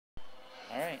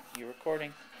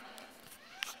recording.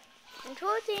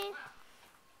 Recording.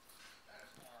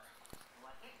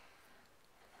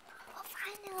 We'll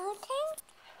find a hurricane.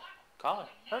 Call her.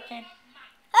 Hurricane.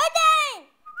 Hurricane!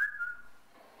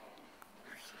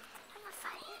 I'm gonna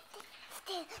find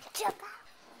it. Jump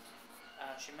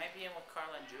out. She might be in with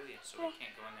Carla and Julia, so we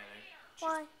can't go in there.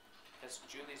 Why? Because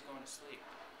Julie's going to sleep.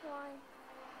 Why?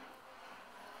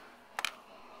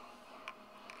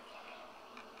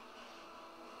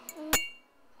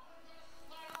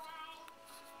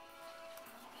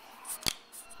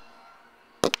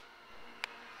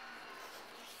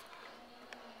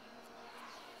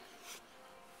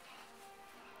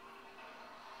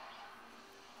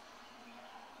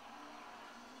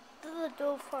 Do the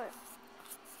door first.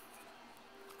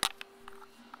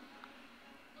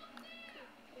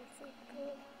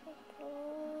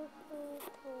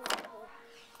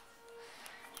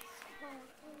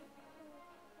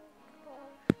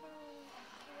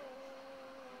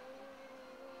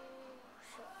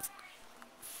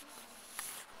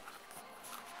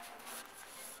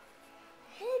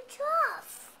 Hey,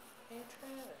 Travis. Hey,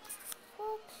 Travis.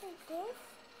 What's this?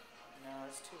 No,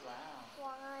 it's too loud.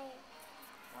 Why?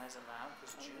 Why is it loud?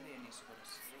 Because Julia needs to go to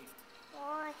sleep.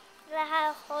 Why? Did I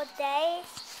have a whole day?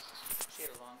 She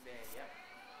had a long day, yep.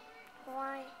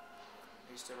 Why?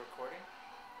 Are you still recording?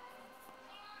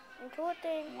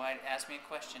 Recording. Why? Ask me a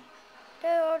question.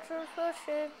 That's a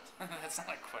question. That's not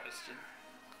a question.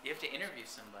 You have to interview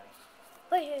somebody.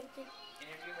 Wait.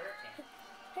 Interview Hurricane.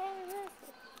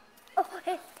 Oh,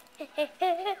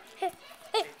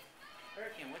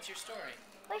 Hurricane, what's your story?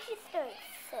 what's your story?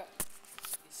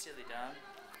 You silly dog.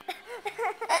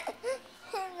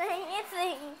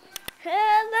 Amazing.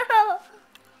 Hello.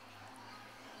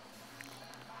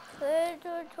 Where's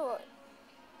the torch?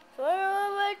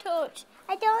 Where's my torch?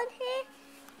 I don't hear.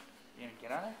 You gonna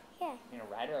get on her? Yeah. You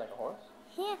gonna ride her like a horse?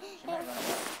 Yeah. She might run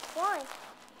away. Why?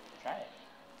 Try it.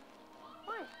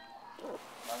 Why?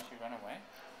 Why would she run away?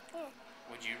 Yeah.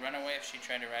 Would you run away if she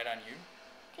tried to ride on you?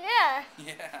 Yeah.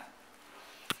 Yeah.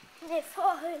 They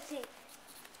follow me.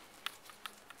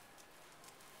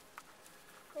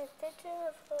 The picture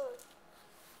of food.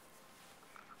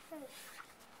 Hi.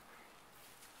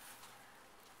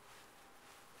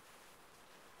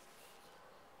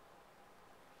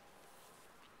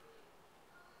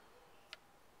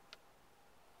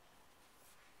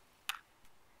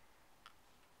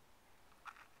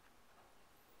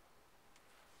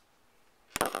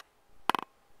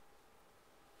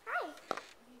 What are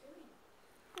you doing?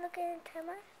 Looking at the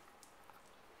camera. Are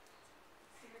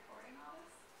you recording all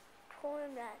this?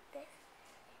 Pulling that this.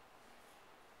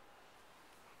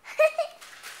 Is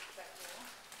that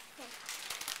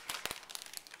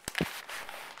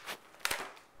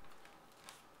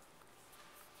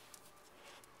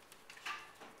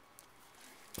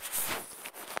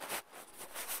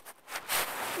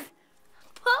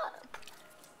cool?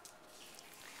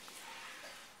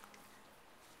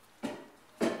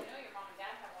 You know your mom and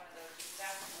dad have one of those. You just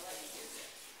ask them to let you use it.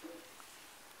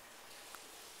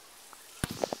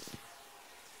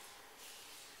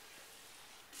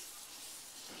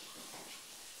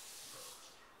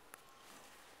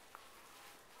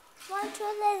 Why are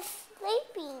they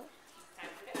sleeping?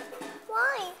 Time to go.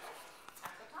 Why?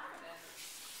 That's what time it is.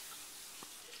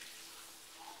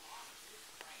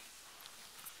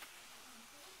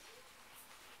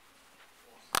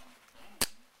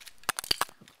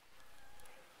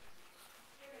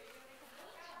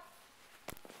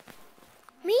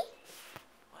 Me?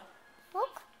 What?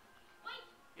 Look.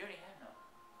 You already had milk.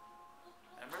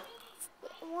 Remember?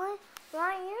 Why?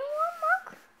 Why you want milk?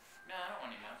 No, I don't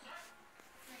want any milk. No,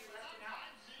 you left it out.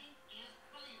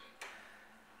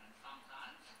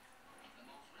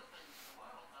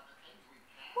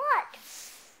 What?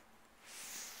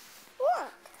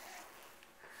 What?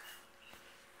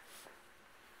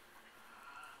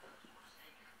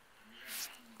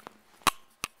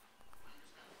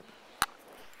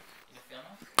 You feel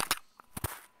milk?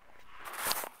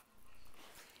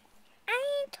 I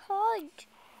ain't told.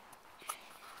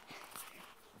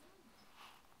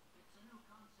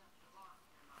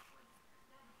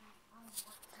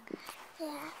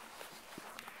 Yeah.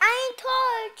 I ain't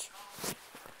told.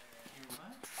 You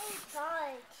what? I ain't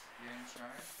told. You're in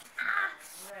charge? Ah.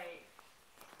 Right.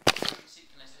 Can I see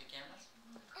the cameras?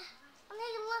 I'm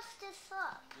gonna lift this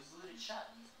up. We glued it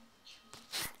shut.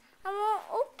 I won't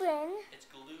open. It's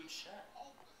glued shut.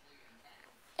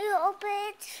 You open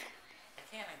it. I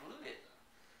can't. I glued it.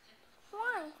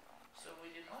 Why? So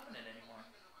we didn't open it anymore.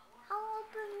 I'll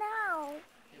open now.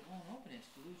 It won't open.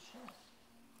 It's glued shut.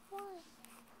 Why?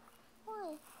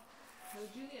 Why? So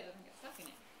Julia doesn't get stuck in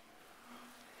it.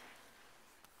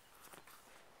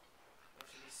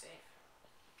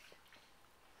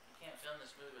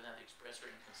 express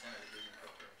written consent of the Disney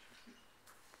Corporation.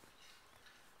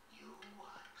 You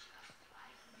are just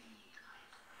like me, my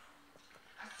friend.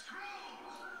 A Scrooge!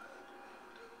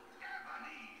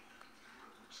 Ebony!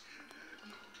 Oh, this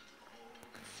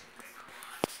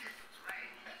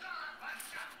rain is all a bunch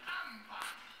of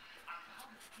humbug!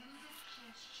 About an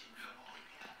indigestion. Oh,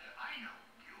 yeah, I know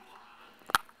who you are.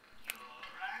 You're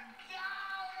a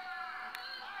downer!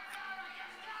 A downer!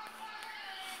 You're so funny!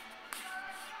 You're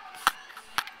a downer!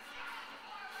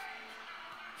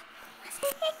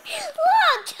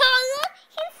 Look, Tyler,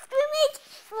 he's screaming.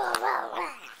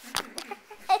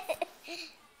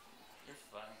 You're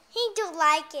funny. He don't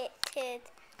like it, kid.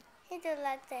 He don't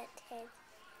like that, kid.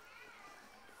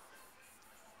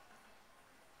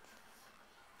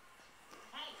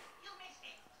 Hey, you missed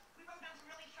it. We rode down some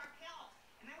really sharp hills,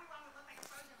 and then we rode what looked like a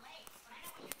frozen lake. But I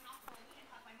know what you can offer illusion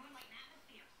caused by moonlight and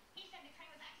atmosphere. He said the train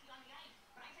was actually on the ice,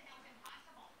 but I said that was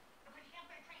impossible because you can't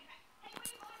put a train track. Hey, where are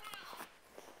you going now?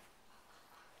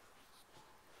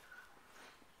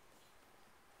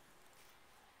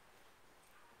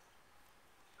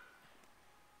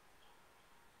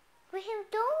 What are you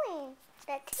doing?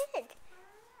 That kid.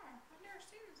 I've never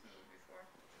seen this movie before.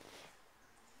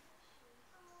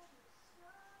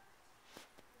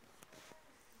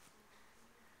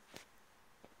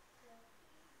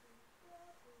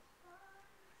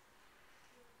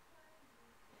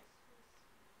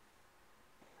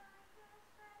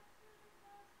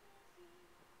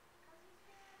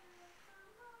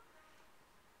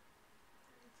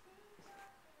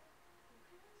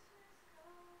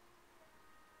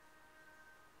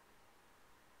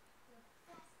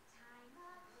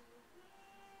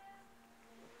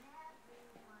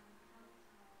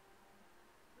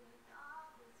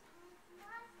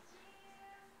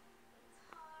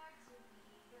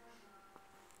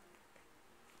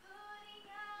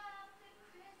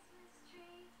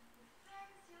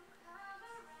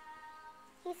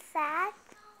 He's sad.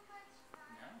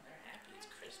 No, they're happy. It's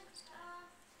Christmas time.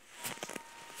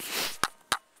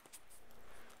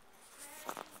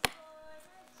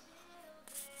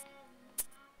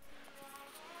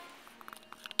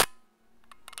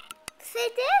 See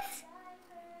this?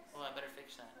 Well, I better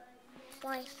fix that.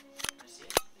 Why? Can I see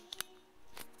it?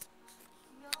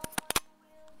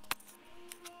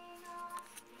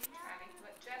 Abby,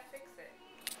 let Jeff fix it.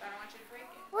 I don't want you to break it.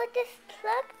 What does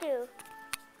plug do?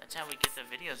 That's how we get the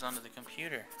videos onto the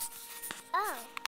computer. Oh.